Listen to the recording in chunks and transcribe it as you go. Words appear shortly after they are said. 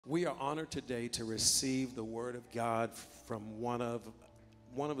We are honored today to receive the word of God from one of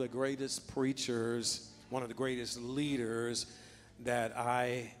the greatest preachers, one of the greatest leaders that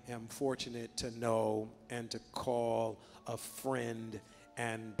I am fortunate to know and to call a friend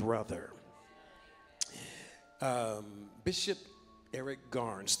and brother. Bishop Eric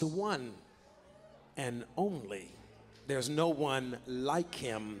Garnes, the one and only. There's no one like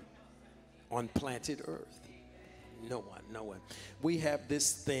him on planet Earth. No one. We have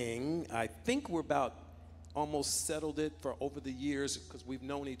this thing, I think we're about almost settled it for over the years because we've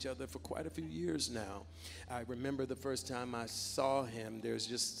known each other for quite a few years now. I remember the first time I saw him, there's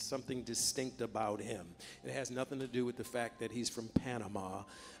just something distinct about him. It has nothing to do with the fact that he's from Panama.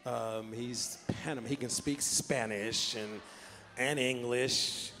 He can speak Spanish and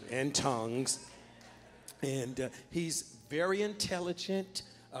English and tongues. And he's very intelligent.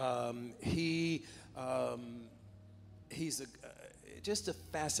 He's just a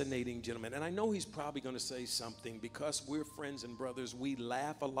fascinating gentleman. And I know he's probably going to say something because we're friends and brothers. We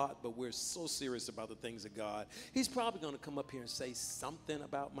laugh a lot, but we're so serious about the things of God. He's probably going to come up here and say something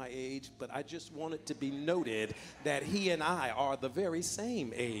about my age, but I just want it to be noted that he and I are the very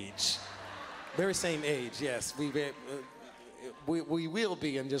same age. Very same age, yes. We will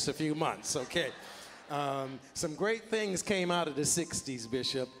be in just a few months, okay? Some great things came out of the 60s,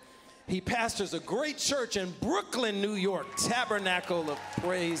 Bishop. He pastors a great church in Brooklyn, New York, Tabernacle of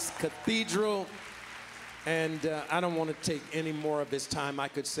Praise Cathedral. And I don't want to take any more of his time. I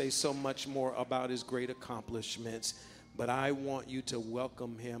could say so much more about his great accomplishments, but I want you to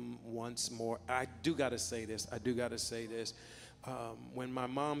welcome him once more. I do got to say this. When my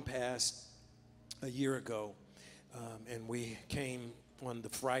mom passed a year ago, and we came on the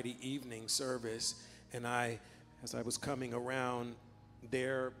Friday evening service, and as I was coming around,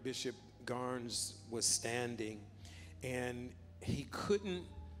 there Bishop Garnes was standing, and he couldn't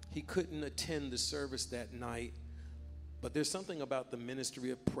attend the service that night, but there's something about the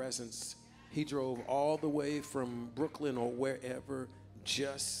ministry of presence. He drove all the way from Brooklyn or wherever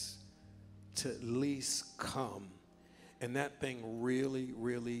just to at least come, and that thing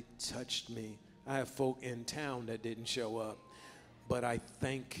really touched me. I have folk in town that didn't show up, but I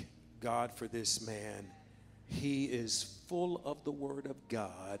thank God for this man. He is full of the word of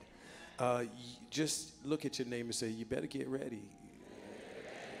God. Just look at your neighbor and say, you better get ready.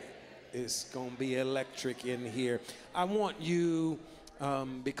 It's going to be electric in here. I want you,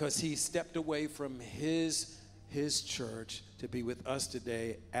 because he stepped away from his church to be with us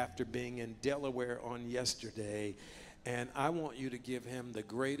today after being in Delaware on yesterday. And I want you to give him the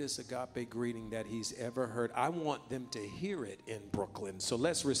greatest agape greeting that he's ever heard. I want them to hear it in Brooklyn. So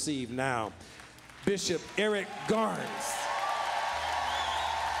let's receive now Bishop Eric Garnes.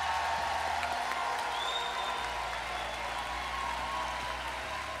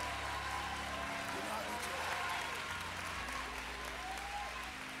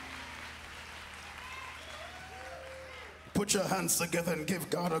 Put your hands together and give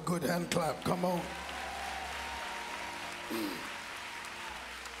God a good hand clap. Come on.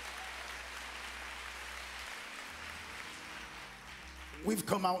 We've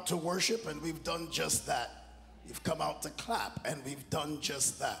come out to worship and we've done just that. We've come out to clap and we've done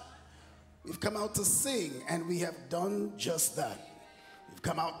just that. We've come out to sing and we have done just that. We've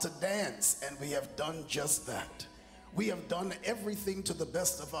come out to dance and we have done just that. We have done everything to the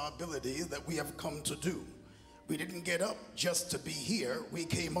best of our ability that we have come to do. We didn't get up just to be here. We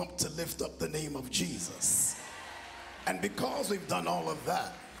came up to lift up the name of Jesus. And because we've done all of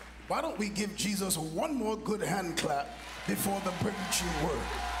that, why don't we give Jesus one more good hand clap before the preaching word?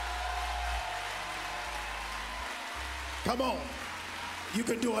 Come on. You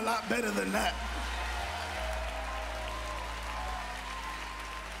can do a lot better than that.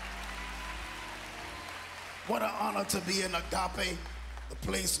 What an honor to be in Agape, the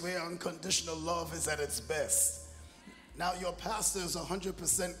place where unconditional love is at its best. Now, your pastor is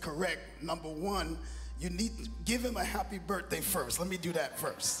 100% correct. Number one, you need to give him a happy birthday first. Let me do that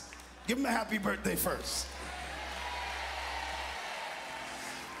first. Give him a happy birthday first.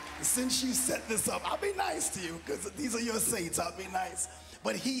 Since you set this up, I'll be nice to you because these are your saints. I'll be nice.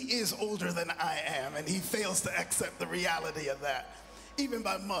 But he is older than I am, and he fails to accept the reality of that, even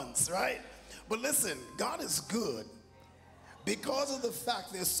by months, right? But listen, God is good because of the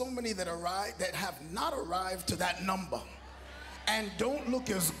fact there's so many that have not arrived to that number and don't look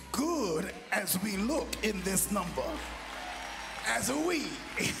as good as we look in this number. As we.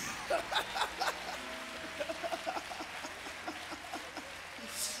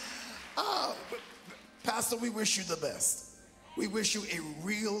 Pastor, we wish you the best. We wish you a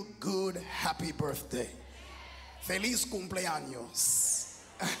real good happy birthday. Feliz cumpleaños.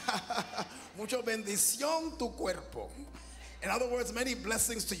 Mucho bendición tu cuerpo. In other words, many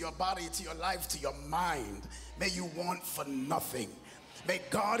blessings to your body, to your life, to your mind. May you want for nothing. May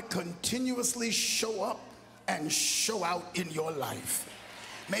God continuously show up and show out in your life.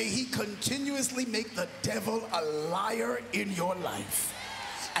 May he continuously make the devil a liar in your life.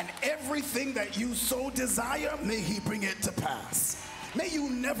 And everything that you so desire, may he bring it to pass. May you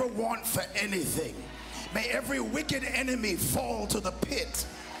never want for anything. May every wicked enemy fall to the pit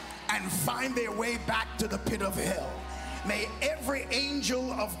and find their way back to the pit of hell. May every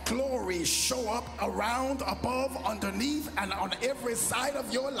angel of glory show up around, above, underneath, and on every side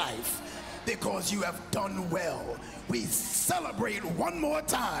of your life, because you have done well. We celebrate one more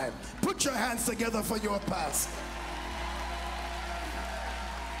time. Put your hands together for your pastor.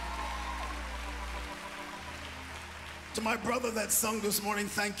 To my brother that sung this morning,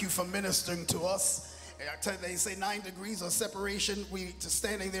 thank you for ministering to us. They say 9 degrees of separation. We, just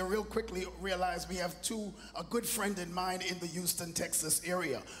standing there real quickly, realize we have a good friend in mind in the Houston, Texas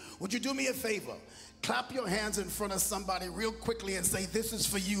area. Would you do me a favor? Clap your hands in front of somebody real quickly and say, this is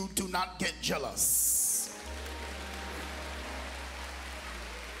for you. Do not get jealous.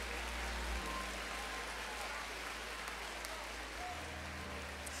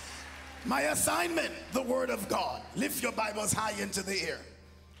 My assignment, the Word of God. Lift your Bibles high into the air.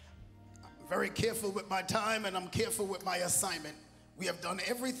 Very careful with my time, and I'm careful with my assignment. We have done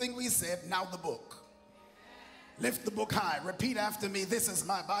everything we said. Now the book. Lift the book high. Repeat after me. This is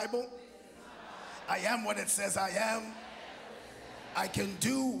my Bible. I am what it says I am. I can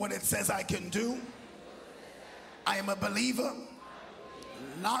do what it says I can do. I am a believer,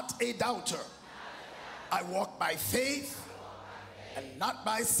 not a doubter. I walk by faith and not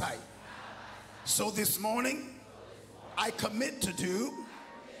by sight. So this morning, I commit to do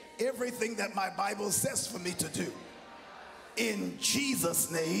everything that my Bible says for me to do. In Jesus'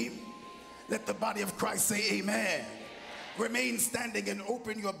 name, let the body of Christ say amen. Remain standing and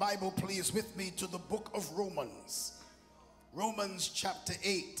open your Bible, please, with me to the book of Romans. Romans chapter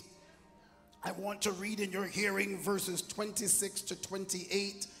 8. I want to read in your hearing verses 26 to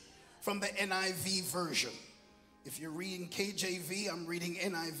 28 from the NIV version. If you're reading KJV, I'm reading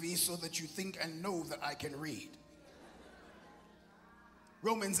NIV so that you think and know that I can read.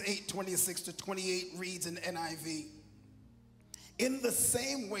 Romans 8, 26 to 28 reads in NIV. In the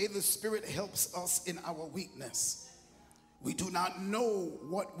same way the Spirit helps us in our weakness. We do not know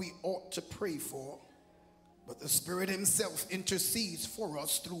what we ought to pray for, but the Spirit himself intercedes for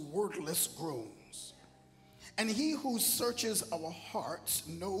us through wordless groans. And he who searches our hearts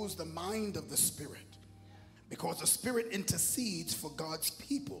knows the mind of the Spirit, because the Spirit intercedes for God's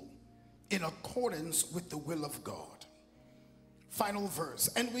people in accordance with the will of God. Final verse.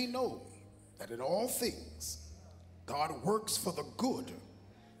 And we know that in all things, God works for the good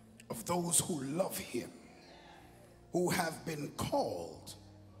of those who love him, who have been called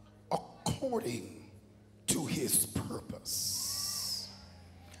according to his purpose.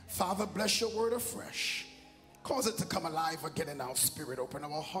 Father, bless your word afresh. Cause it to come alive again in our spirit. Open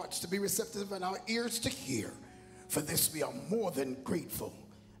our hearts to be receptive and our ears to hear. For this we are more than grateful.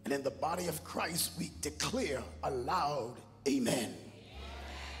 And in the body of Christ we declare aloud, amen.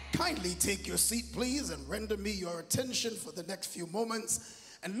 Kindly take your seat, please, and render me your attention for the next few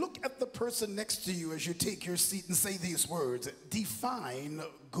moments. And look at the person next to you as you take your seat and say these words. Define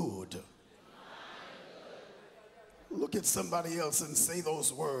good. Look at somebody else and say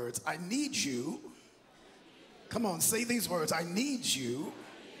those words. I need you. Come on, say these words. I need you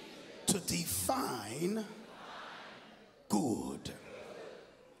to define good.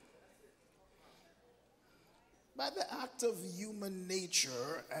 By the act of human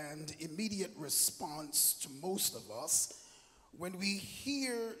nature and immediate response to most of us, when we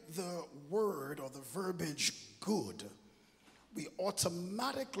hear the word or the verbiage good, we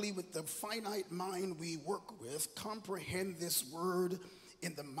automatically, with the finite mind we work with, comprehend this word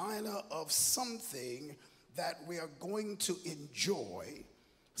in the manner of something that we are going to enjoy,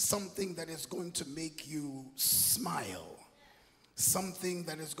 something that is going to make you smile, something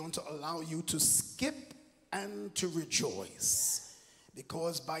that is going to allow you to skip and to rejoice.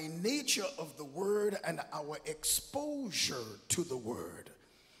 Because by nature of the word and our exposure to the word,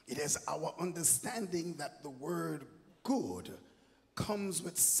 it is our understanding that the word good comes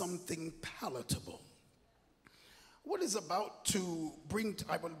with something palatable. What is about to bring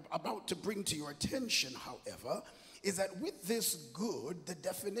to your attention, however, is that with this good, the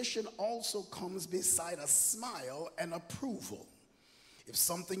definition also comes beside a smile and approval. If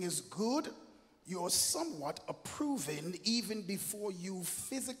something is good, you're somewhat approving even before you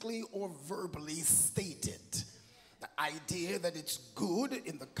physically or verbally state it. The idea that it's good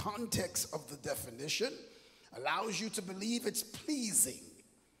in the context of the definition allows you to believe it's pleasing,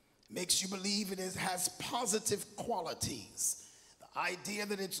 makes you believe has positive qualities. The idea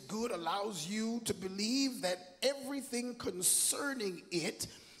that it's good allows you to believe that everything concerning it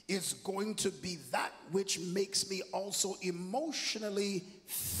is going to be that which makes me also emotionally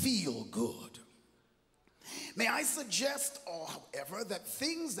feel good. May I suggest, however, that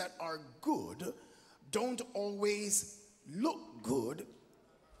things that are good don't always look good.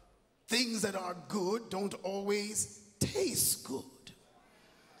 Things that are good don't always taste good.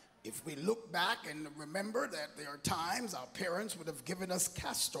 If we look back and remember that there are times our parents would have given us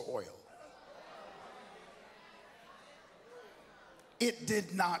castor oil. It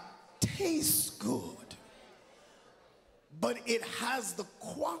did not taste good, but it has the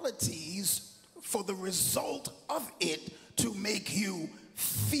qualities for the result of it to make you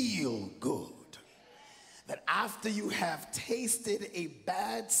feel good. That after you have tasted a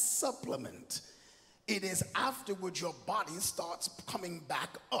bad supplement, it is afterwards your body starts coming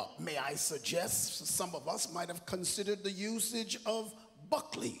back up. May I suggest some of us might have considered the usage of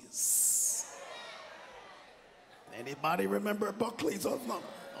Buckley's. Anybody remember Buckley's?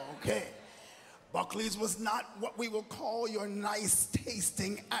 Okay. Buckley's was not what we will call your nice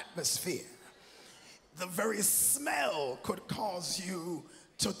tasting atmosphere. The very smell could cause you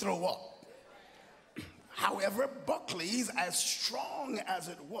to throw up. However, Buckley's, as strong as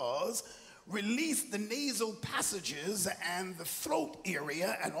it was, released the nasal passages and the throat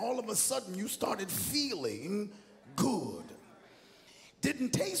area, and all of a sudden you started feeling good.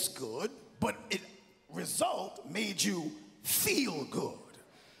 Didn't taste good, but it result made you feel good.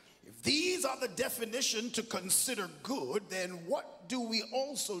 If these are the definition to consider good, then what do we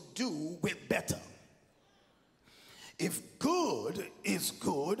also do with better? If good is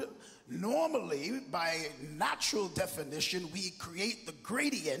good, normally by natural definition we create the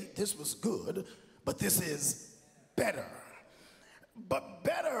gradient. This was good, but this is better. But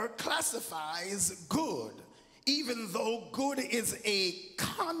better classifies good. Even though good is a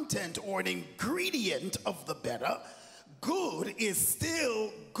content or an ingredient of the better, good is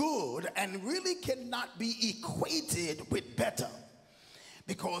still good and really cannot be equated with better.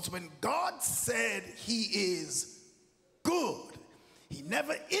 Because when God said he is good, he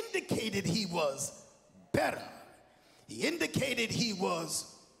never indicated he was better. He indicated he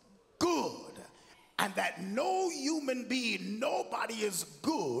was good. And that no human being, nobody is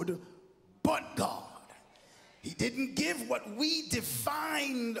good but God. He didn't give what we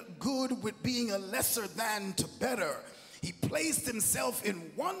defined good with being a lesser than to better. He placed himself in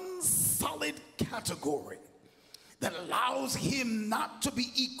one solid category that allows him not to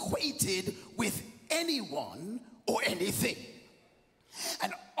be equated with anyone or anything.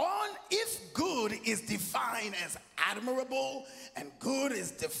 And if good is defined as admirable, and good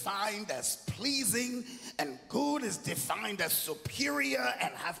is defined as pleasing, and good is defined as superior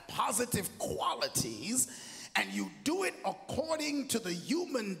and have positive qualities, and you do it according to the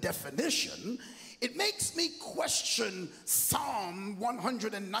human definition, it makes me question Psalm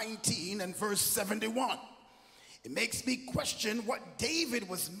 119 and verse 71. It makes me question what David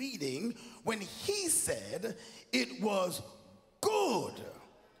was meaning when he said it was good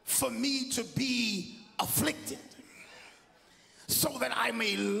for me to be afflicted, so that I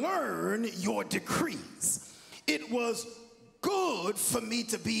may learn your decrees. It was good for me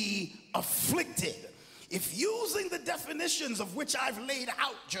to be afflicted. If using the definitions of which I've laid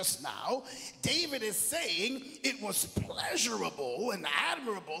out just now, David is saying it was pleasurable and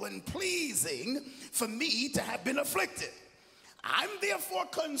admirable and pleasing for me to have been afflicted. I'm therefore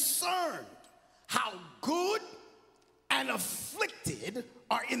concerned how good and afflicted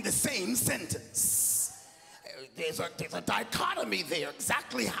are in the same sentence. There's a dichotomy there.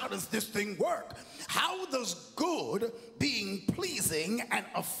 Exactly how does this thing work? How does good being pleasing and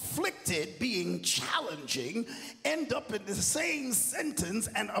afflicted being challenging end up in the same sentence,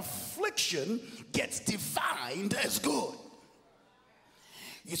 and affliction gets defined as good?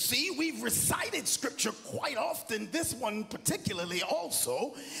 You see, we've recited scripture quite often, this one particularly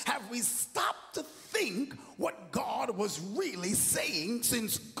also. Have we stopped to think what God was really saying,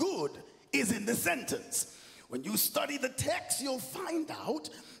 since good is in the sentence? When you study the text, you'll find out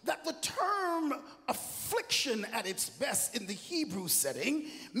that the term affliction at its best in the Hebrew setting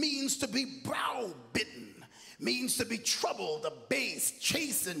means to be browbeaten, means to be troubled, abased,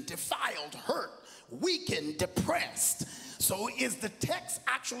 chastened, defiled, hurt, weakened, depressed. So is the text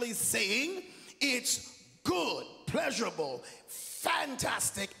actually saying it's good, pleasurable,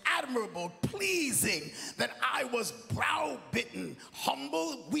 fantastic, admirable, pleasing that I was browbeaten,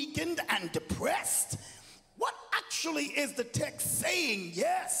 humble, weakened, and depressed? What actually is the text saying?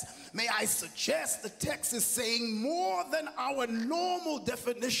 Yes, may I suggest the text is saying more than our normal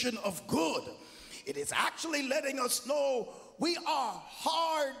definition of good. It is actually letting us know we are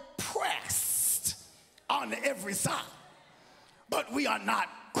hard pressed on every side, but we are not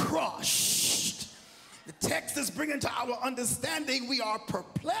crushed. The text is bringing to our understanding we are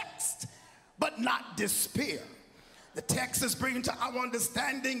perplexed, but not despair. The text is bringing to our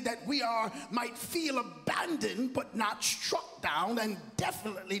understanding that we might feel abandoned, but not struck down, and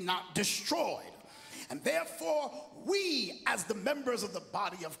definitely not destroyed. And therefore, we, as the members of the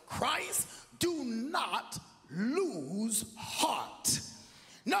body of Christ, do not lose heart.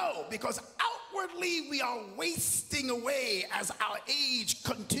 No, because outwardly we are wasting away as our age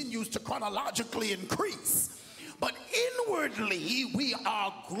continues to chronologically increase. But inwardly we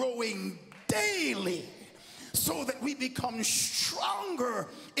are growing daily, so that we become stronger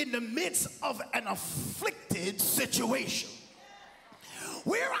in the midst of an afflicted situation.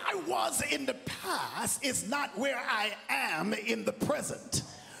 Where I was in the past is not where I am in the present.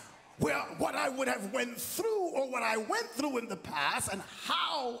 Where what I would have went through, or what I went through in the past, and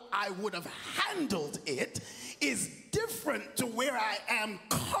how I would have handled it is different to where I am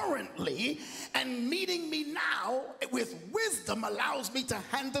currently, and meeting me now with wisdom allows me to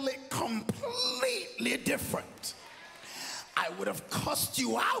handle it completely different. I would have cussed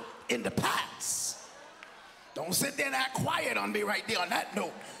you out in the past. Don't sit there and act quiet on me right there on that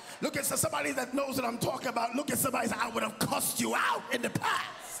note. Look at somebody that knows what I'm talking about. Look at somebody and say, I would have cussed you out in the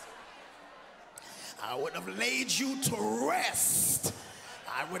past. I would have laid you to rest.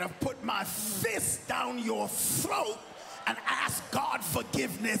 I would have put my fist down your throat and asked God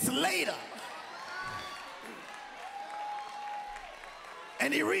forgiveness later.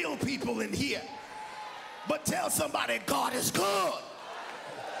 Any real people in here? But tell somebody, God is good.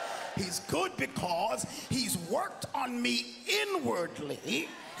 He's good because he's worked on me inwardly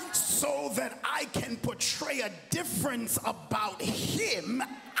so that I can portray a difference about him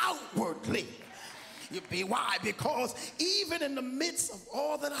outwardly. Why? Because even in the midst of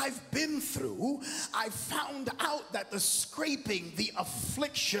all that I've been through, I found out that the scraping, the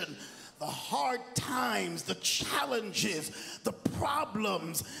affliction, the hard times, the challenges, the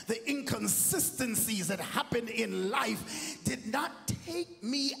problems, the inconsistencies that happen in life did not take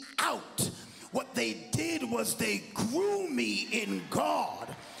me out. What they did was they grew me in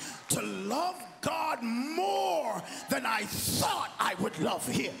God to love God more than I thought I would love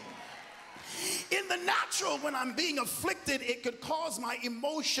him. In the natural, when I'm being afflicted, it could cause my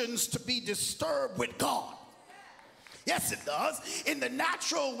emotions to be disturbed with God. Yes, it does. In the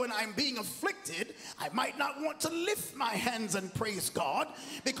natural, when I'm being afflicted, I might not want to lift my hands and praise God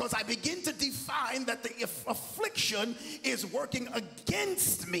because I begin to define that the affliction is working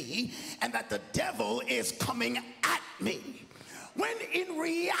against me and that the devil is coming at me. When in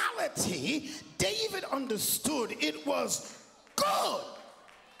reality, David understood it was good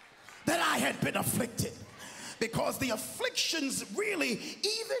that I had been afflicted, because the afflictions really,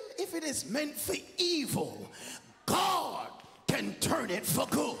 even if it is meant for evil, God can turn it for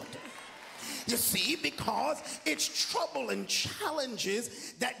good. You see, because it's trouble and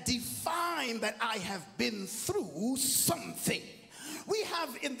challenges that define that I have been through something. We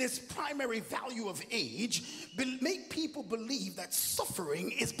have in this primary value of age make people believe that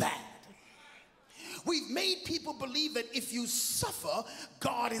suffering is bad. We've made people believe that if you suffer,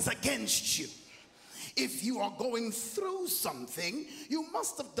 God is against you. If you are going through something, you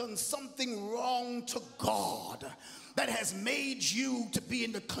must have done something wrong to God that has made you to be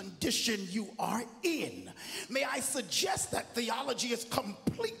in the condition you are in. May I suggest that theology is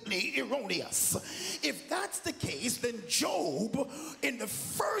completely erroneous. If that's the case, then Job, in the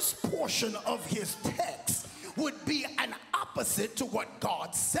first portion of his text, would be an opposite to what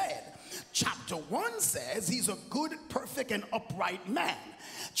God said. Chapter 1 says he's a good, perfect, and upright man.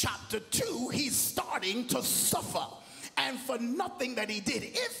 Chapter 2, he's starting to suffer, and for nothing that he did.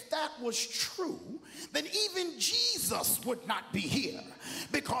 If that was true, then even Jesus would not be here,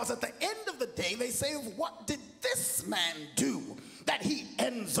 because at the end of the day, they say, what did this man do that he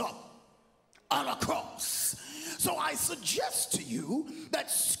ends up on a cross? So I suggest to you that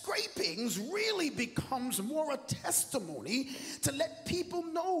scrapings really becomes more a testimony to let people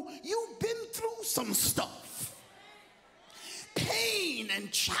know you've been through some stuff. Pain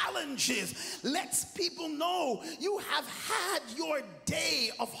and challenges lets people know you have had your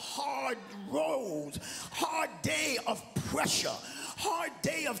day of hard roads, hard day of pressure, hard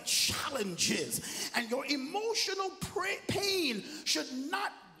day of challenges, and your emotional pain should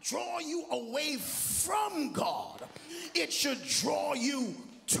not draw you away from God. It should draw you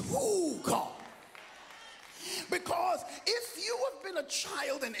to God. Because if you have been a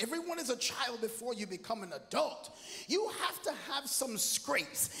child, and everyone is a child before you become an adult, you have to have some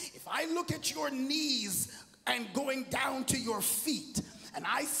scrapes. If I look at your knees and going down to your feet, and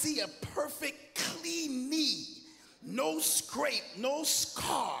I see a perfect clean knee, no scrape, no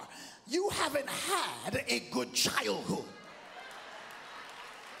scar, you haven't had a good childhood.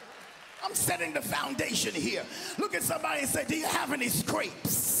 I'm setting the foundation here. Look at somebody and say, do you have any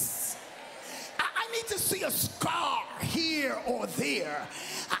scrapes? I need to see a scar here or there.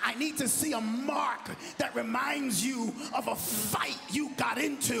 I need to see a mark that reminds you of a fight you got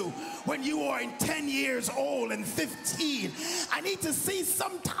into when you were 10 years old and 15. I need to see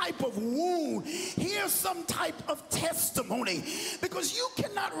some type of wound, hear some type of testimony, because you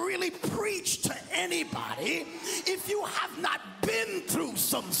cannot really preach to anybody if you have not been through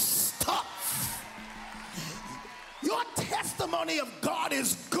some stuff. Your testimony of God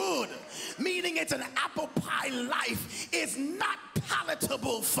is good, meaning it's an apple pie life, is not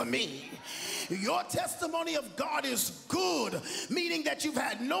palatable for me. Your testimony of God is good, meaning that you've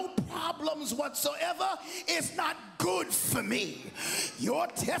had no problems whatsoever, is not good for me. Your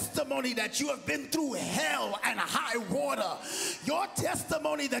testimony that you have been through hell and high water, your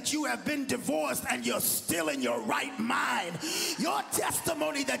testimony that you have been divorced and you're still in your right mind, your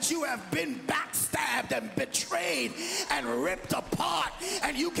testimony that you have been backstabbed and betrayed and ripped apart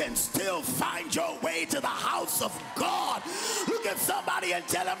and you can still find your way to the house of God. Look at somebody and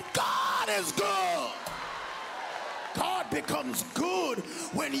tell them, God is good. God becomes good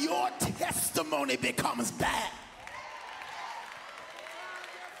when your testimony becomes bad.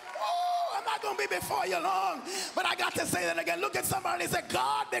 Oh, I'm not going to be before you long, but I got to say that again. Look at somebody and say,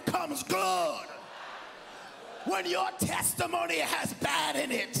 God becomes good when your testimony has bad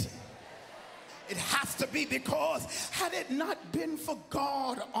in it. It has to be, because had it not been for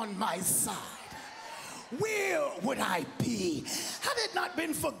God on my side, where would I be? Had it not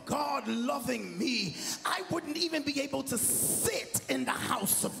been for God loving me, I wouldn't even be able to sit in the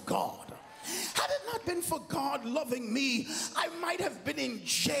house of God. Had it not been for God loving me, I might have been in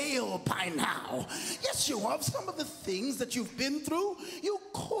jail by now. Yes, you have. Some of the things that you've been through, you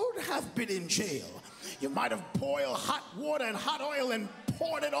could have been in jail. You might have boiled hot water and hot oil and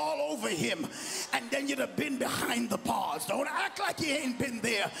poured it all over him, and then you'd have been behind the bars. Don't act like you ain't been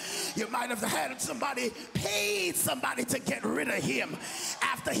there. You might have had somebody, paid somebody to get rid of him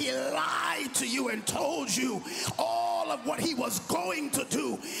after he lied to you and told you all of what he was going to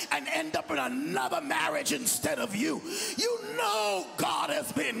do and end up in another marriage instead of you. You know God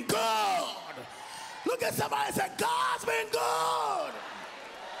has been good. Look at somebody and say, God's been good.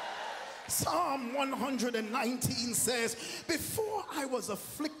 Psalm 119 says, before I was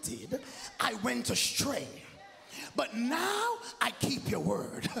afflicted, I went astray, but now I keep your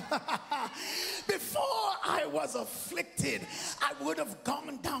word. Before I was afflicted, I would have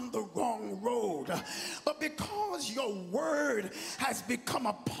gone down the wrong road, but because your word has become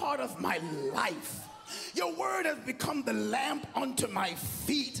a part of my life, your word has become the lamp unto my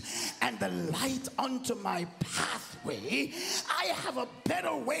feet and the light unto my pathway. I have a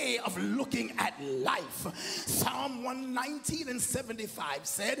better way of looking at life. Psalm 119 and 75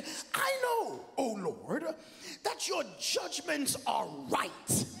 said, I know, O Lord, that your judgments are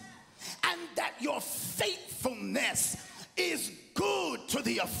right and that your faithfulness is good to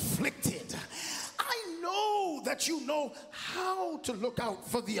the afflicted. I know that you know how to look out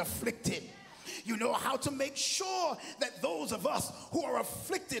for the afflicted. You know how to make sure that those of us who are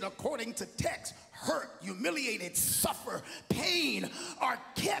afflicted according to text, hurt, humiliated, suffer, pain, are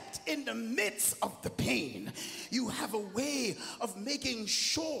kept in the midst of the pain. You have a way of making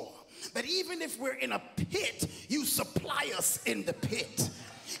sure that even if we're in a pit, you supply us in the pit.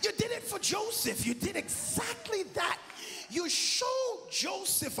 You did it for Joseph. You did exactly that. You showed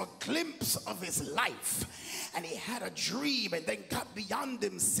Joseph a glimpse of his life, and he had a dream and then got beyond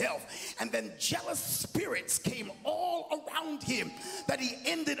himself, and then jealous spirits came all around him that he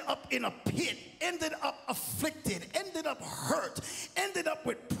ended up in a pit, ended up afflicted, ended up hurt, ended up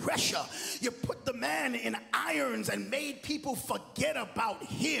with pressure. You put the man in irons and made people forget about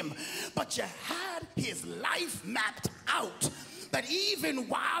him, but you had his life mapped out, that even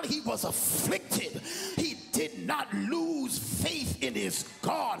while he was afflicted, he did not lose faith in his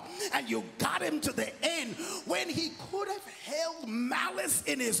God, and you got him to the end when he could have held malice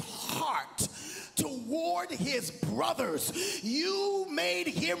in his heart toward his brothers. You made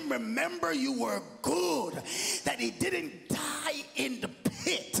him remember you were good, that he didn't die in the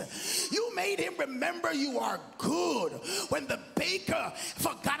pit. You made him remember you are good when the baker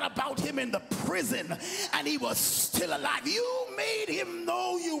forgot about him in the prison and he was still alive. You made him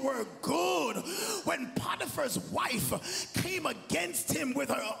know you were good when Potiphar's wife came against him with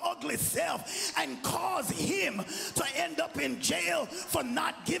her ugly self and caused him to end up in jail for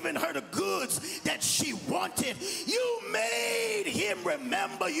not giving her the goods that she wanted. You made him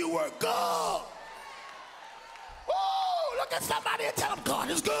remember you were good. Oh, look at somebody and tell them God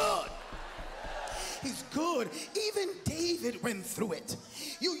is good. He's good. Even David went through it.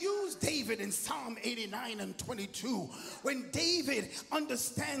 You use David in Psalm 89 and 22 when David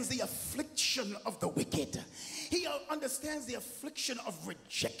understands the affliction of the wicked. He understands the affliction of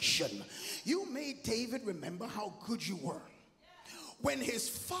rejection. You made David remember how good you were. When his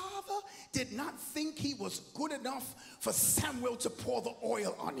father did not think he was good enough for Samuel to pour the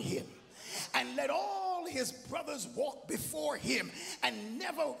oil on him and let all his brothers walk before him and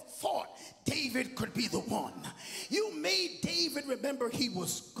never thought David could be the one. You made David remember he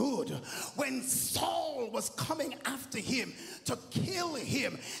was good when Saul was coming after him to kill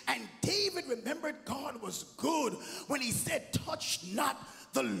him, and David remembered God was good when he said, touch not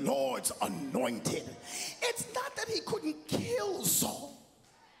the Lord's anointed. It's not that he couldn't kill Saul.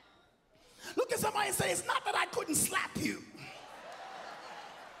 Look at somebody and say, it's not that I couldn't slap you.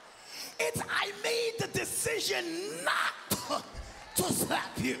 It's I made the decision not to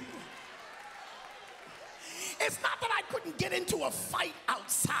slap you. It's not that I couldn't get into a fight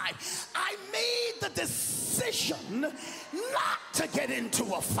outside. I made the decision not to get into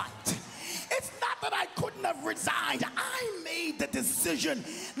a fight. It's not that I couldn't have resigned. I made the decision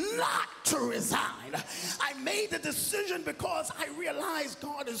not to resign. I made the decision because I realized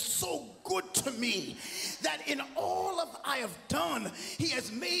God is so good to me that in all of I have done, he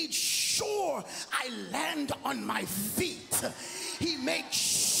has made sure I land on my feet. He makes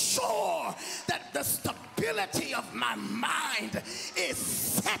sure that the stability of my mind is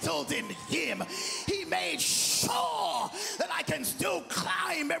settled in him. He made sure that I can still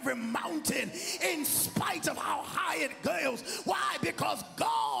climb every mountain in spite of how high it goes. Why? Because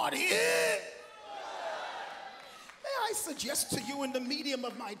God is. May I suggest to you in the medium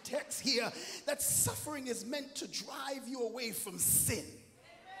of my text here that suffering is meant to drive you away from sin.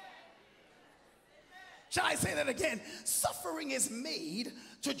 Shall I say that again? Suffering is made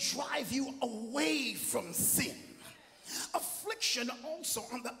to drive you away from sin. Affliction also,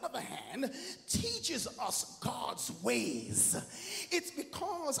 on the other hand, teaches us God's ways. It's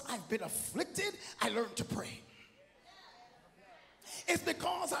because I've been afflicted, I learned to pray. It's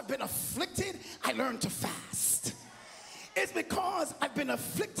because I've been afflicted, I learned to fast. It's because I've been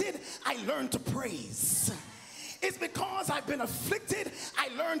afflicted, I learned to praise. It's because I've been afflicted, I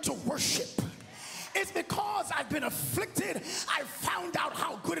learned to worship. It's because I've been afflicted, I found out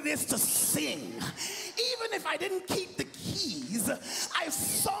how good it is to sing. Even if I didn't keep the keys, I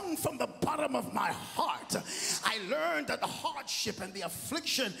sung from the bottom of my heart. I learned that the hardship and the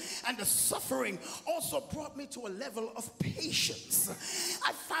affliction and the suffering also brought me to a level of patience.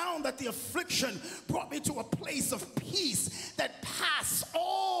 I found that the affliction brought me to a place of peace that passed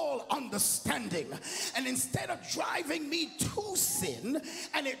all understanding. And instead of driving me to sin,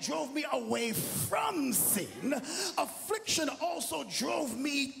 and it drove me away from sin, affliction also drove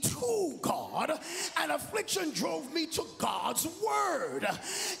me to God, and affliction drove me to God's word.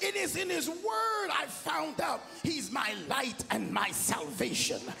 It is in his word I found out he's my light and my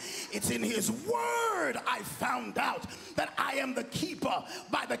salvation. It's in his word I found out that I am the keeper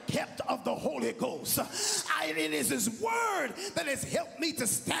by the kept of the Holy Ghost. It is his word that has helped me to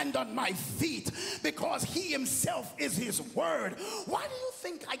stand on my feet because he himself is his word. Why do you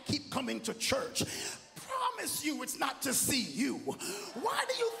think I keep coming to church? Promise you it's not to see you. Why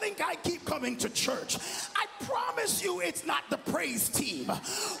do you think I keep coming to church? I promise you it's not the praise team.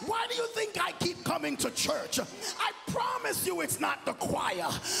 Why do you think I keep coming to church? I promise you it's not the choir.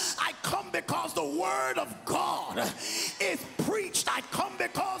 I come because the word of God is preached. I come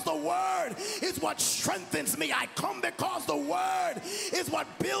because the word is what strengthens me. I come because the word is what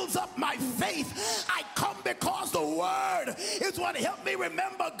builds up my faith. I come because the word is what helped me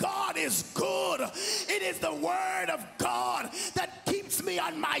remember God is good. It is the word of God that keeps me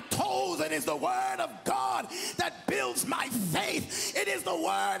on my toes. It is the word of God that builds my faith. It is the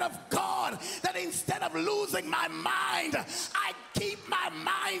word of God that instead of losing my mind, I keep my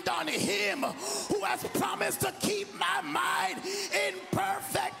mind on him who has promised to keep my mind in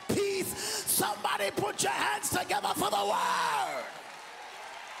perfect peace. Somebody put your hands together for the word.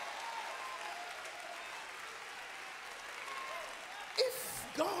 If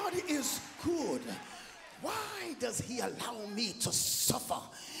God is good, why does he allow me to suffer?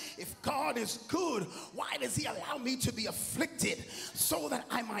 If God is good, why does he allow me to be afflicted? So that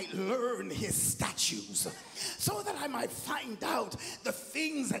I might learn his statutes, so that I might find out the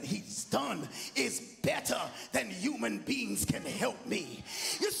things that he's done is better than human beings can help me.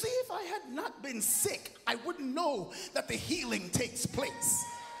 You see, if I had not been sick, I wouldn't know that the healing takes place.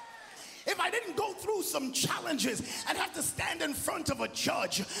 If I didn't go through some challenges and have to stand in front of a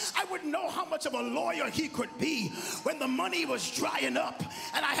judge, I wouldn't know how much of a lawyer he could be when the money was drying up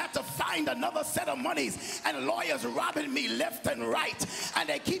and I had to find another set of monies and lawyers robbing me left and right, and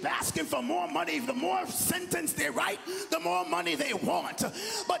they keep asking for more money. The more sentence they write, the more money they want.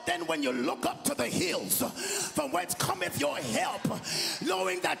 But then when you look up to the hills from whence cometh your help,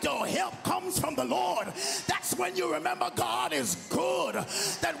 knowing that your help comes from the Lord, that's when you remember God is good.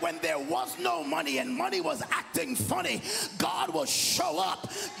 That when there was no money and money was acting funny, God will show up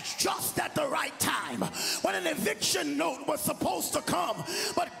just at the right time. When an eviction note was supposed to come,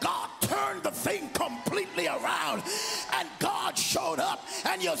 but God turned the thing completely around and God showed up,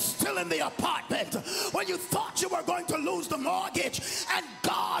 and you're still in the apartment. When you thought you were going to lose the mortgage, and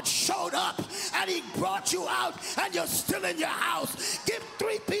God showed up and he brought you out, and you're still in your house. Give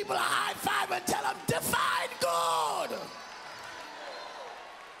 3 people a high five and tell them, define good.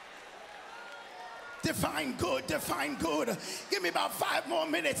 Define good, define good. Give me about 5 more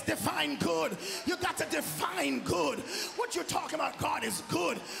minutes. Define good. You got to define good. What you're talking about, God is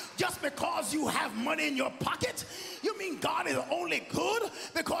good just because you have money in your pocket? You mean God is only good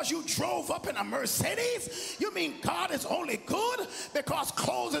because you drove up in a Mercedes? You mean God is only good because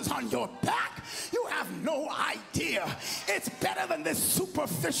clothes is on your back? You have no idea. It's better than this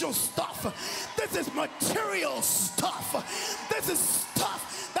superficial stuff. This is material stuff. This is stuff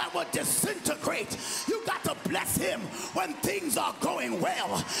that will disintegrate. You got to bless him when things are going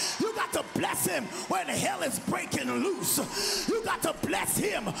well. You got to bless him when hell is breaking loose. You got to bless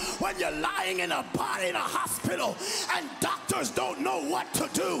him when you're lying in a body in a hospital and doctors don't know what to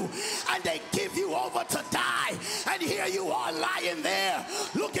do and they give you over to die, and here you are lying there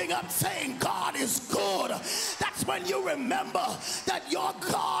looking up saying God is good. That's when you remember that your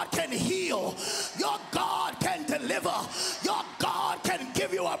God can heal, your God can deliver, your God can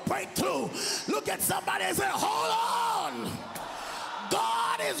give you a breakthrough. Look at somebody and say, hold on,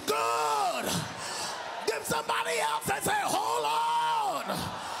 God is good. Give somebody else and say, hold on,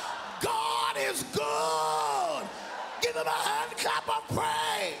 God is good. Give them a hand clap of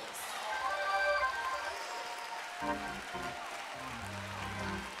praise.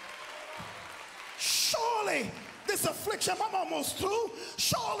 Surely this affliction, I'm almost through.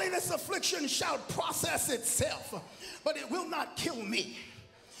 Surely this affliction shall process itself, but it will not kill me.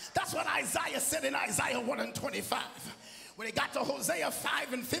 That's what Isaiah said in Isaiah 1:25. When he got to Hosea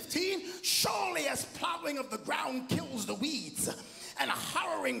 5:15, surely as plowing of the ground kills the weeds and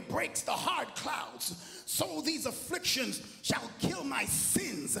harrowing breaks the hard clouds, so these afflictions shall kill my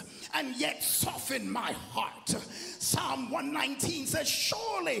sins and yet soften my heart. Psalm 119 says,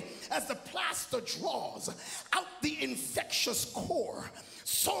 surely as the plaster draws out the infectious core,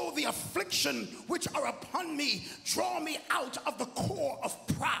 so the affliction which are upon me draw me out of the core of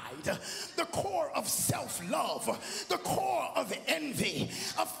pride, the core of self-love, the core of envy.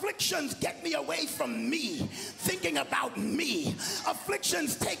 Afflictions get me away from me, thinking about me.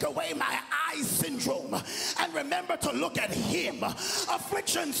 Afflictions take away my I syndrome and remember to look at him.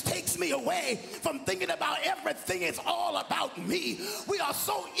 Afflictions takes me away from thinking about everything is all about me. We are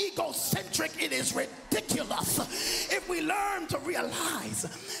so egocentric, it is ridiculous. If we learn to realize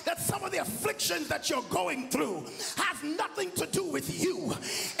that some of the afflictions that you're going through has nothing to do with you,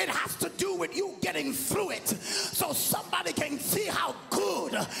 it has to do with you getting through it, so somebody can see how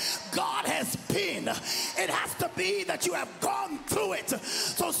good God has been. It has to be that you have gone through it,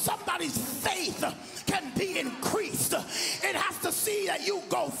 so somebody's faith can be increased. It has to see that you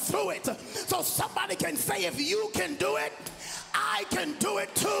go through it, so somebody can say, if you can do it, I can do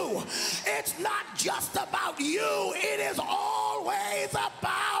it too. It's not just about you, it is always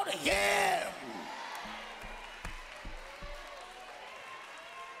about him.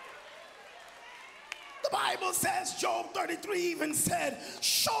 The Bible says, Job 33 even said,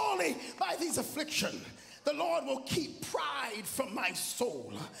 surely by these afflictions the Lord will keep pride from my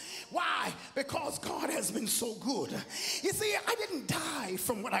soul. Why? Because God has been so good. You see, I didn't die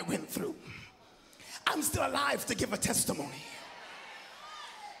from what I went through. I'm still alive to give a testimony.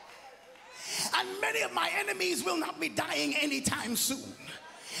 And many of my enemies will not be dying anytime soon,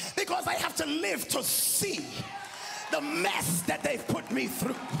 because I have to live to see the mess that they've put me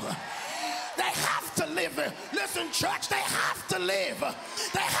through. They have to live. Listen, church, they have to live.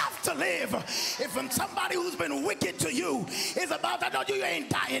 They have to live. If somebody who's been wicked to you is about that, no, you ain't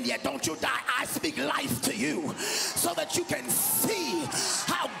dying yet. Don't you die. I speak life to you so that you can see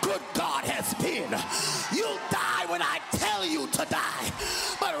how good God has been. You'll die when I tell you to die.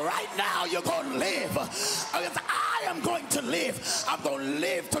 But right now you're going to live. I am going to live. I'm going to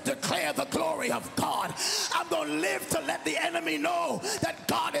live to declare the glory of God. I'm going to live to let the enemy know that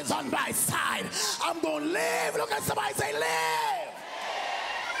God is on my side. I'm going to live. Look at somebody, say live.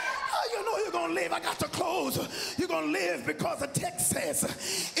 Oh, you know you're going to live. I got to close. You're going to live because the text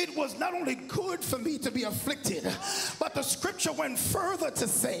says it was not only good for me to be afflicted, but the scripture went further to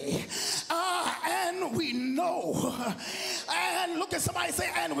say, and we know. And look at somebody, say,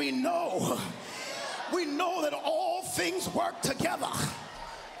 and we know. We know that all things work together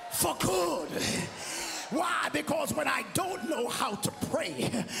for good. Why? Because when I don't know how to pray,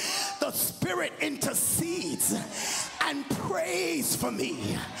 the Spirit intercedes and prays for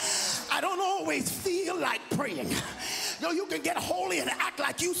me. I don't always feel like praying. You know, you can get holy and act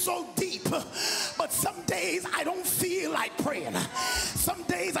like you so deep, but some days I don't feel like praying. Some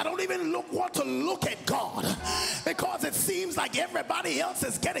days I don't even want to look at God because it seems like everybody else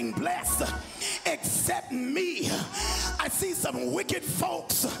is getting blessed except me. I see some wicked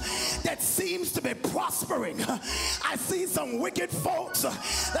folks that seems to be prospering. I see some wicked folks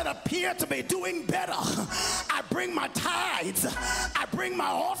that appear to be doing better. I bring my tithes. I bring my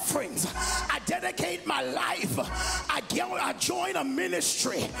offerings. I dedicate my life. I join a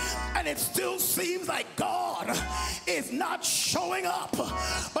ministry, and it still seems like God is not showing up.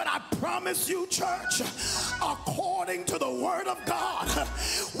 But I promise you, church, according to the word of God,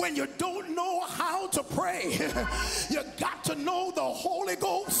 when you don't know how to pray, you got to know the Holy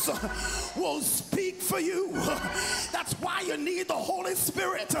Ghost will speak for you. That's why you need the Holy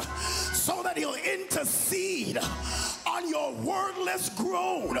Spirit, so that he'll intercede on your wordless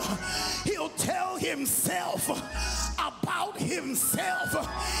groan. He'll tell himself about himself.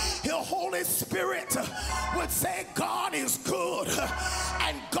 The Holy Spirit would say God is good,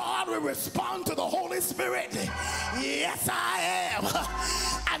 and God will respond to the Holy Spirit, yes I am.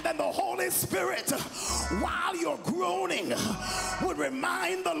 And then the Holy Spirit, while you're groaning, would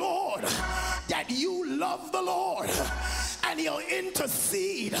remind the Lord that you love the Lord, and he'll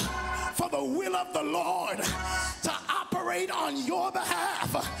intercede for the will of the Lord to operate on your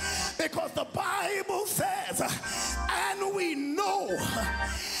behalf, because the Bible says, and we know.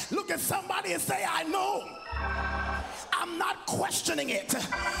 Look at somebody and say, I know. I'm not questioning it.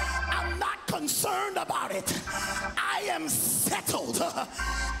 I'm not concerned about it. I am settled.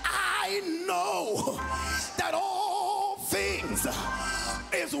 I know that all things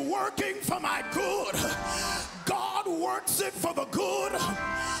is working for my good. God works it for the good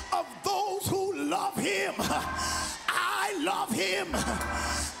of those who love him. I love him.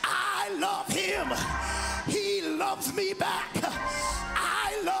 I love him. He loves me back.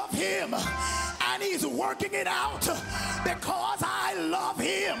 I love him. And he's working it out because I love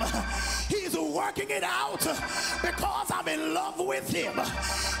him. He's working it out because I'm in love with him.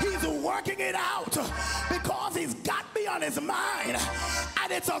 He's working it out because he's got me on his mind.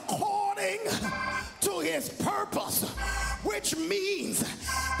 And it's according to his purpose, which means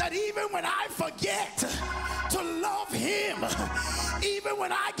that even when I forget to love him, even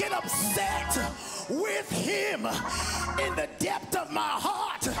when I get upset with him in the depth of my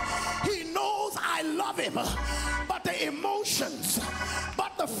heart, he knows I love him. But the emotions,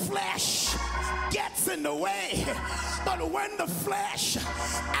 but the flesh gets in the way. But when the flesh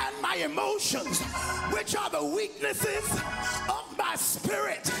and my emotions, which are the weaknesses of my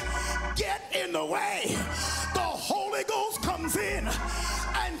spirit, get in the way, the Holy Ghost comes in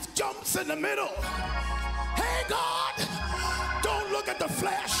and jumps in the middle. Hey God, don't look at the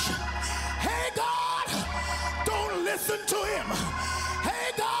flesh. Hey God, don't listen to him.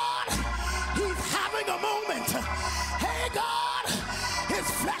 Hey God, he's having a moment. Hey God, his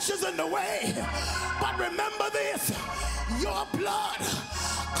flesh is in the way. But remember this, your blood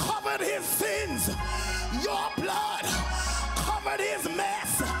covered his sins. Your blood covered his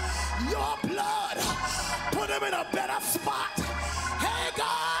mess. Your blood put him in a better spot. Hey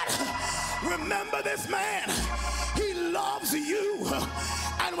God, remember this man. He loves you.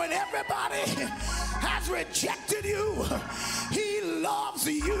 And when everybody has rejected you, he loves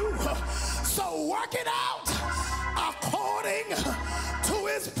you. So work it out according to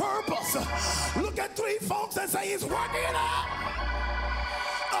his purpose. Look at three folks and say he's working it out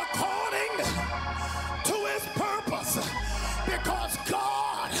according to his purpose, because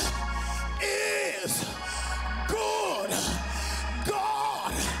God is good.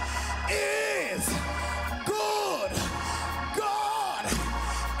 God is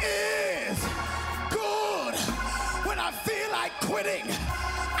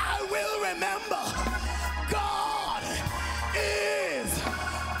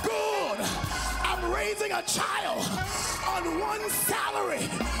a child on one salary,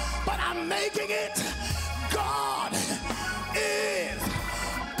 but I'm making it. God is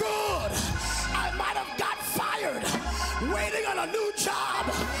good. I might have got fired waiting on a new job,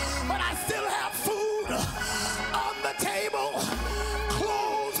 but I still have food on the table,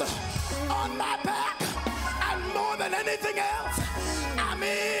 clothes on my back, and more than anything else, I'm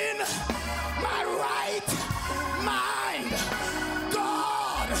in my right mind.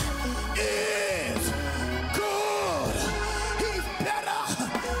 God is good. He's better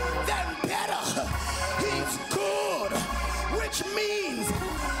than better. He's good, which means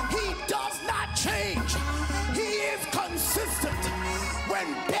he does not change. He is consistent. When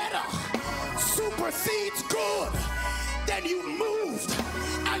better supersedes good, then you moved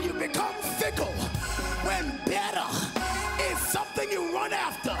and you become fickle. When better is something you run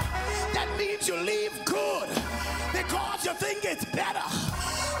after, that means you leave good because you think it's better.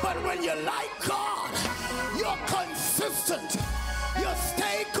 But when you like God, you're consistent. You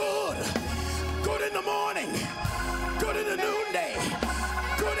stay good. Good in the morning, good in the noonday,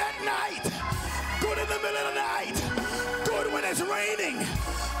 good at night, good in the middle of the night, good when it's raining,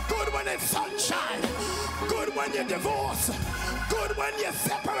 good when it's sunshine, good when you're divorced, good when you're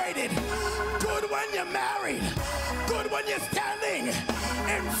separated, good when you're married, good when you're standing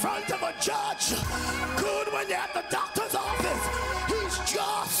in front of a judge, good when you're at the doctor's office. He's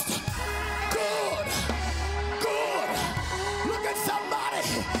just good. Good. Look at somebody.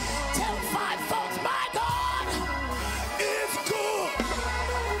 Tell 5 folks, my God is good.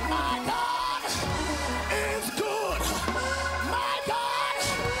 My God is good. My God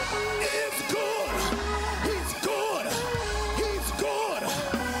is good. He's good. He's good.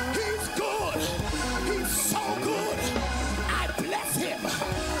 He's good. He's so good. I bless him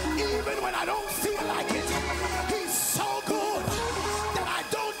even when I don't feel like it. He's so good that I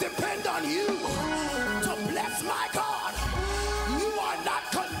don't depend on you to bless my God. You are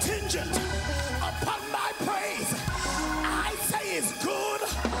not contingent upon my praise. I say he's good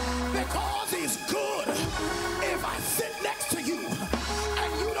because he's good. If I sit next to you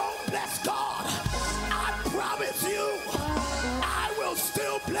and you don't bless God, I promise you I will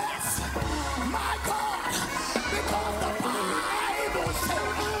still bless my God, because the Bible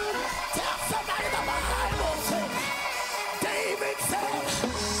says, tell somebody the Bible says, David said,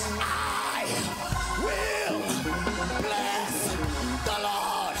 I will bless the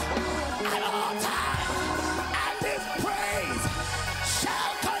Lord at all times, and his praise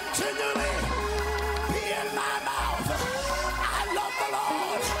shall continually be in my mouth. I love the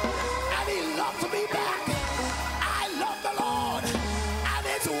Lord, and he loves me back. I love the Lord, and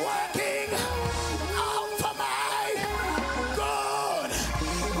it's working out for my good.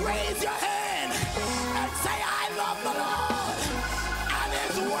 Raise your hand and say, I love the Lord, and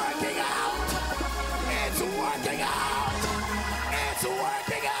it's working out. It's working out. It's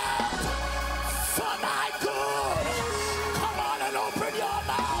working out for my good. Come on and open your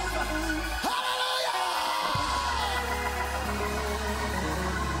mouth. Hallelujah!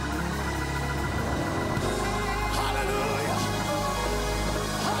 Hallelujah!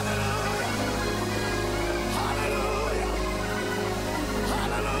 Hallelujah! Hallelujah!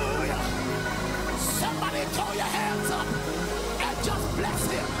 Hallelujah! Somebody throw your hands up and just bless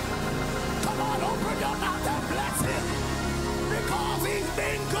him. Come on, open your mouth and bless him, because he's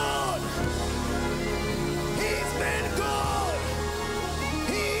been good. He's been good.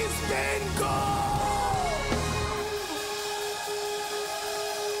 He's been good.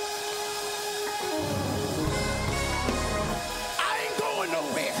 I ain't going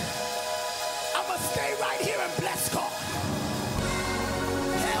nowhere. I'm going to stay right here and bless God.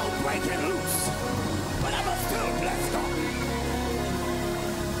 Hell breaking loose, but I'm going to still bless God.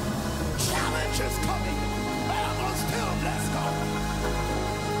 Challenge is coming, but I'm going to still bless God.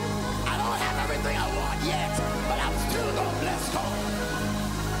 I don't have everything I want yet, but I'm still going to bless God.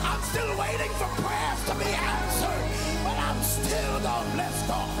 I'm still waiting for prayers to be answered, but I'm still going to bless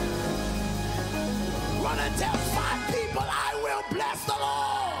God. Run and tell 5 people, I will bless the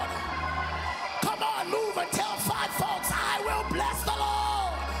Lord. Come on, move and tell 5 folks, I will bless the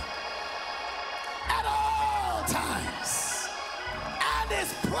Lord at all times. And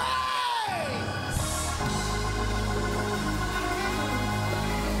his praise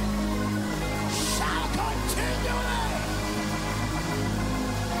shall continually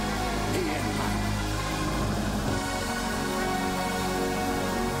be in my mouth.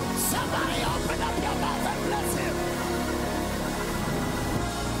 Somebody open up your mouth and bless him.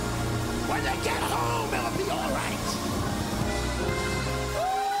 When you get home, it'll be all right.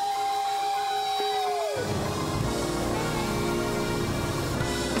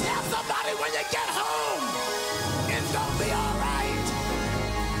 Tell somebody when you get home,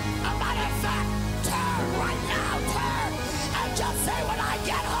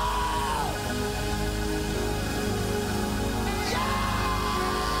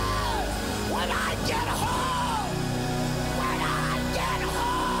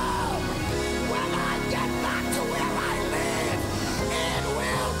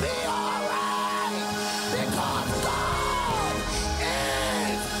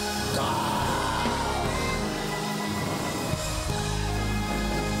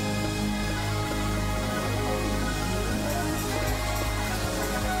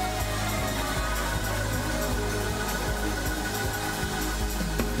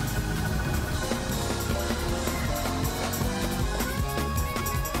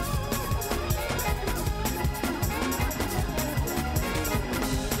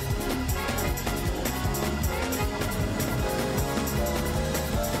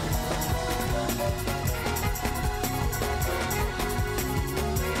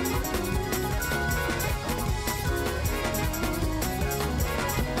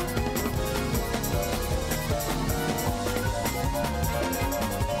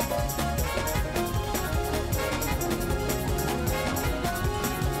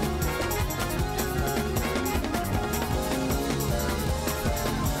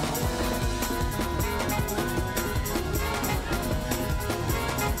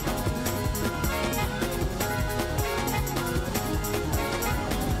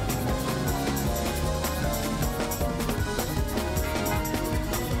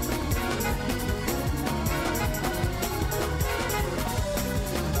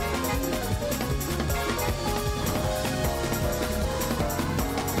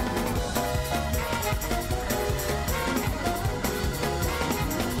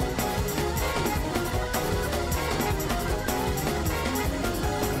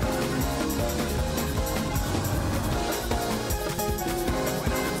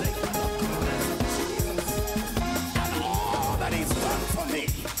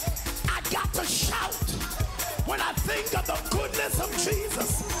 think of the goodness of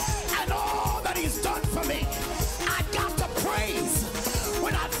Jesus and all that he's done for me, I got to praise.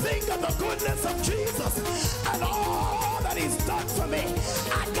 When I think of the goodness of Jesus and all that he's done for me,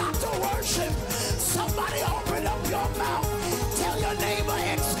 I got to worship. Somebody open up your mouth. Tell your neighbor,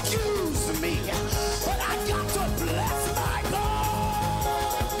 excuse me, but I got to bless my God.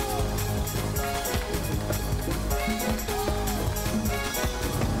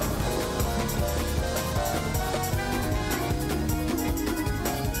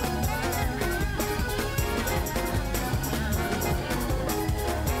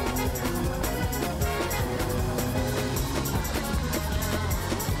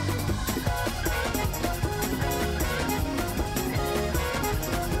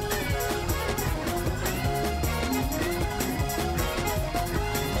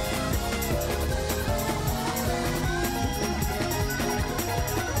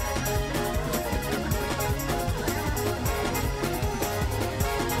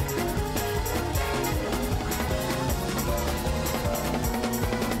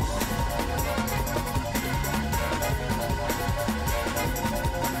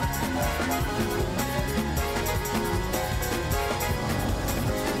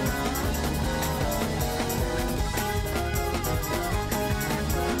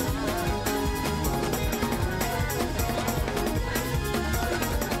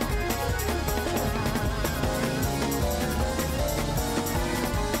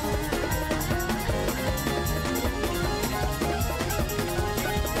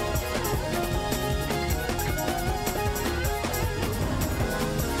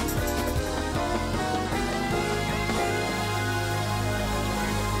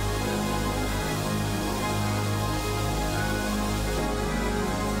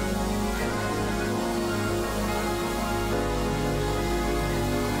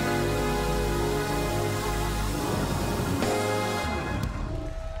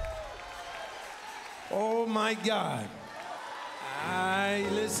 My God.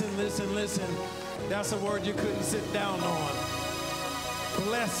 Listen. That's a word you couldn't sit down on.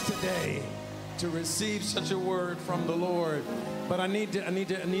 Blessed today to receive such a word from the Lord. But I need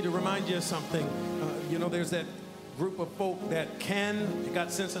to remind you of something. There's that group of folk that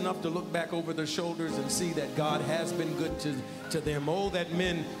got sense enough to look back over their shoulders and see that God has been good to them. Oh, that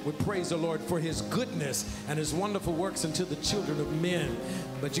men would praise the Lord for his goodness and his wonderful works unto the children of men.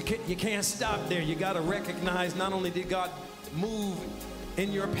 But you can't stop there. You got to recognize not only did God move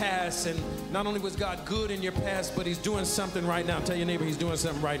in your past, and not only was God good in your past, but he's doing something right now. Tell your neighbor he's doing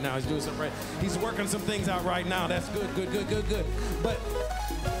something right now. He's doing something right. He's working some things out right now. That's good. But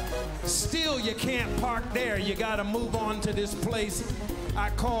still, you can't park there. You got to move on to this place I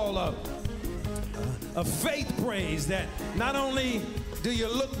call a faith praise, that not only do you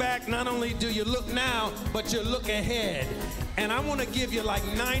look back, not only do you look now, but you look ahead. And I want to give you like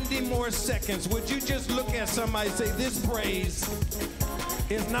 90 more seconds. Would you just look at somebody and say, this praise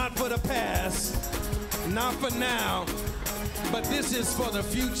is not for the past, not for now, but this is for the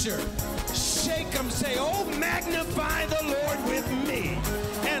future. Shake them, say, oh, magnify the Lord with me,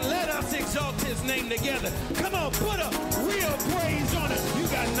 and let us exalt his name together. Come on, put a real praise on it. You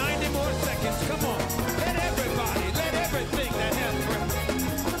got 90 more seconds. Come on. Let everything that has breath.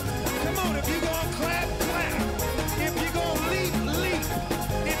 Come on, if you're going to clap, clap. If you're going to leap, leap.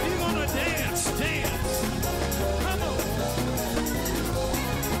 If you're going to dance, dance. Come on.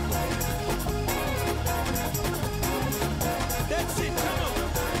 That's it. Come on.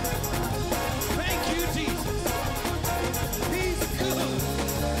 Thank you, Jesus. He's good.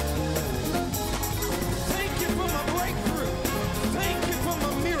 Thank you for my breakthrough. Thank you for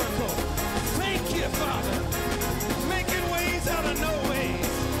my miracle. Thank you, Father.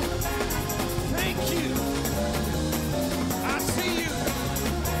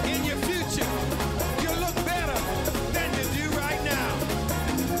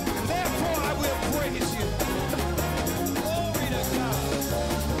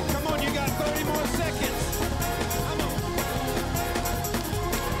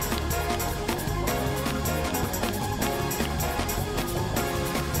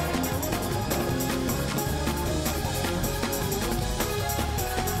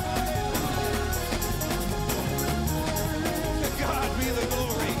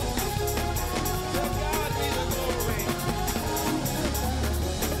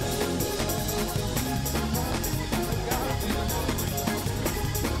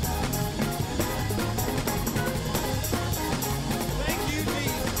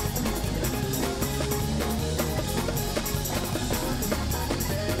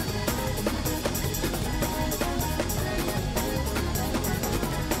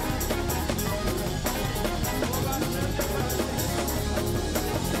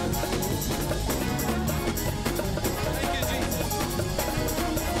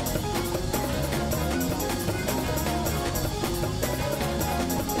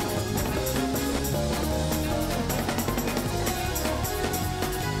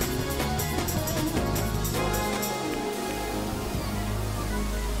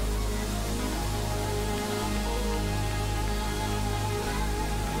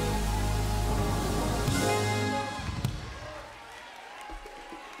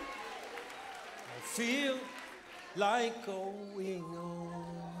 feel like going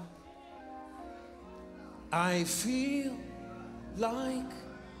on. I feel like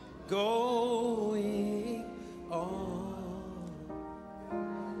going on.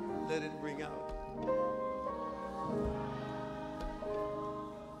 Let it bring out.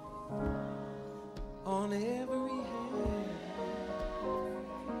 On every hand,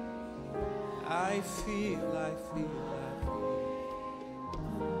 I feel.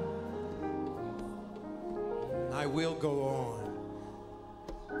 I will go on.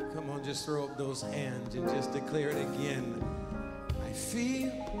 Come on, just throw up those hands and just declare it again. I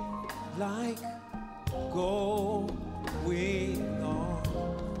feel like going on.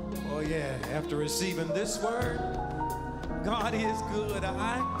 Oh yeah, after receiving this word, God is good.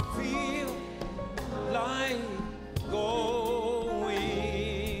 I feel like going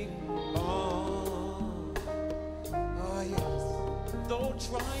on. Oh yes, though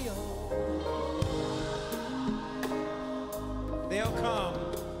trials they'll come,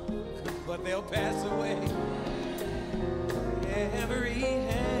 but they'll pass away. Every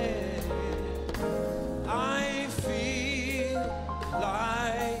hand, I feel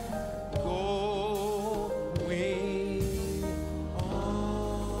like going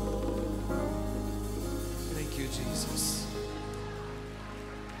on. Thank you, Jesus.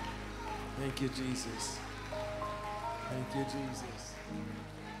 Thank you, Jesus. Thank you, Jesus.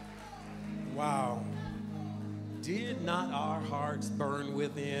 Wow. Did not our hearts burn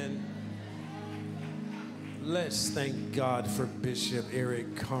within? Let's thank God for Bishop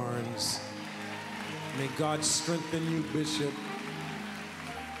Eric Garnes. May God strengthen you, Bishop,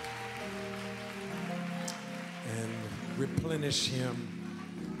 and replenish him.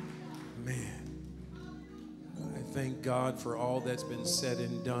 Man, I thank God for all that's been said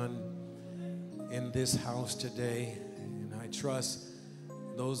and done in this house today. And I trust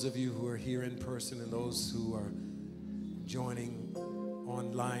those of you who are here in person and those who are joining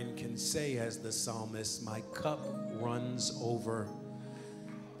online can say, as the psalmist, my cup runs over.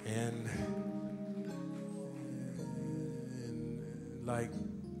 And like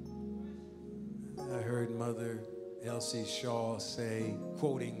I heard Mother Elsie Shaw say,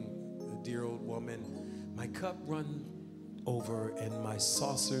 quoting a dear old woman, my cup runs over and my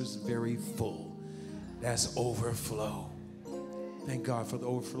saucer's very full. That's overflow. Thank God for the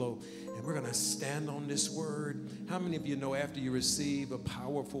overflow. And we're going to stand on this word. How many of you know after you receive a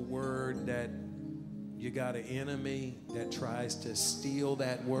powerful word that you got an enemy that tries to steal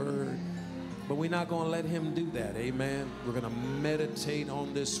that word? But we're not going to let him do that. Amen. We're going to meditate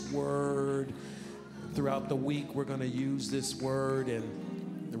on this word. Throughout the week, we're going to use this word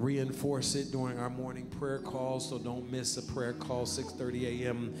and reinforce it during our morning prayer calls. So don't miss a prayer call, 6:30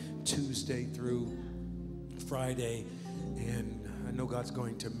 a.m. Tuesday through Friday. And I know God's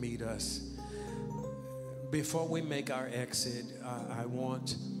going to meet us. Before we make our exit, I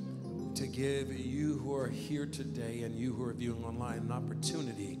want to give you who are here today and you who are viewing online an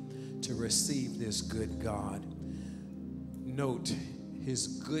opportunity to receive this good God. Note, his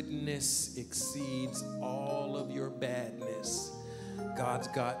goodness exceeds all of your badness. God's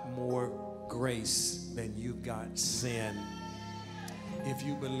got more grace than you've got sin. If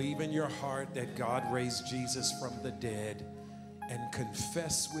you believe in your heart that God raised Jesus from the dead, and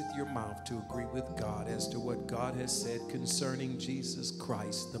confess with your mouth to agree with God as to what God has said concerning Jesus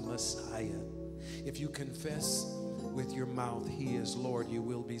Christ, the Messiah. If you confess with your mouth he is Lord, you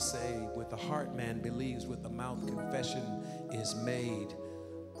will be saved. With the heart man believes, with the mouth confession is made.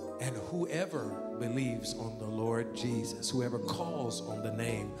 And whoever believes on the Lord Jesus, whoever calls on the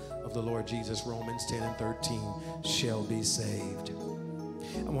name of the Lord Jesus, Romans 10 and 13, shall be saved.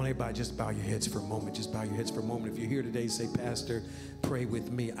 I want everybody just bow your heads for a moment. Just bow your heads for a moment. If you're here today, say, Pastor, pray with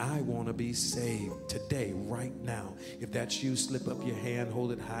me. I want to be saved today, right now. If that's you, slip up your hand,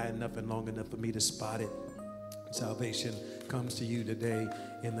 hold it high enough and long enough for me to spot it. Salvation comes to you today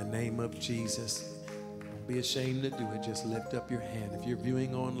in the name of Jesus. Don't be ashamed to do it. Just lift up your hand. If you're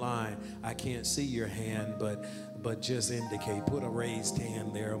viewing online, I can't see your hand, but just indicate. Put a raised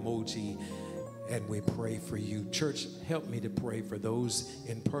hand there, emoji. And we pray for you. Church, help me to pray for those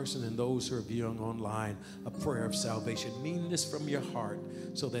in person and those who are viewing online, a prayer of salvation. Mean this from your heart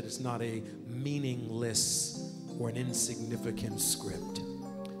so that it's not a meaningless or an insignificant script.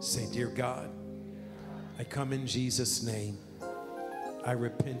 Say, dear God, I come in Jesus' name. I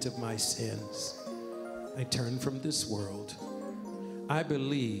repent of my sins. I turn from this world. I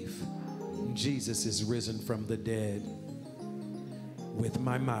believe Jesus is risen from the dead. With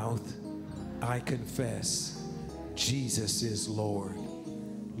my mouth, I confess Jesus is Lord.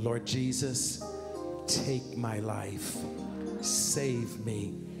 Lord Jesus, take my life. Save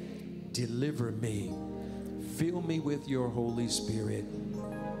me. Deliver me. Fill me with your Holy Spirit.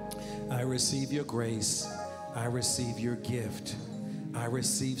 I receive your grace. I receive your gift. I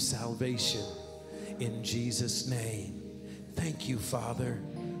receive salvation in Jesus' name. Thank you, Father,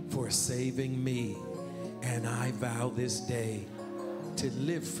 for saving me. And I vow this day to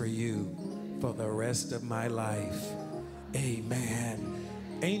live for you for the rest of my life. Amen.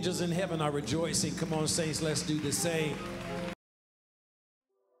 Angels in heaven are rejoicing. Come on, saints, let's do the same.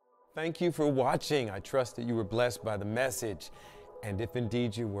 Thank you for watching. I trust that you were blessed by the message. And if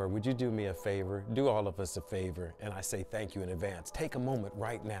indeed you were, would you do me a favor? Do all of us a favor. And I say thank you in advance. Take a moment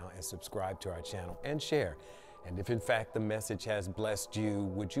right now and subscribe to our channel and share. And if in fact the message has blessed you,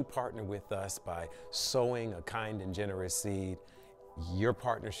 would you partner with us by sowing a kind and generous seed? Your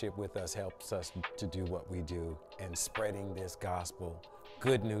partnership with us helps us to do what we do and spreading this gospel,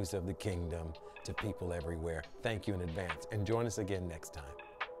 good news of the kingdom, to people everywhere. Thank you in advance, and join us again next time.